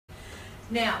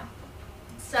Now,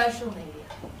 social media.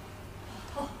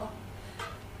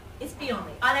 It's beyond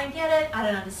me. I don't get it. I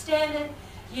don't understand it.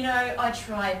 You know, I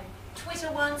tried Twitter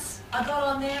once. I got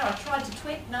on there. I tried to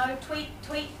tweeting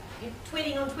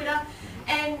on Twitter.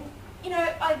 And, you know,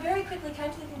 I very quickly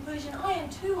came to the conclusion I am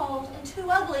too old and too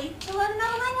ugly to learn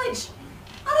another language.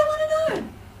 I don't want to know.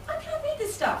 I can't read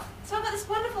this stuff. So I've got this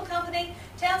wonderful company,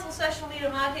 Townsville Social Media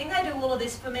Marketing. They do all of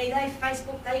this for me. They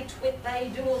Facebook, they Twit,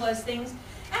 they do all those things.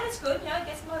 And it's good, you know, it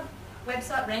gets my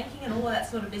website ranking and all of that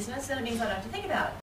sort of business, and it means I don't have to think about it.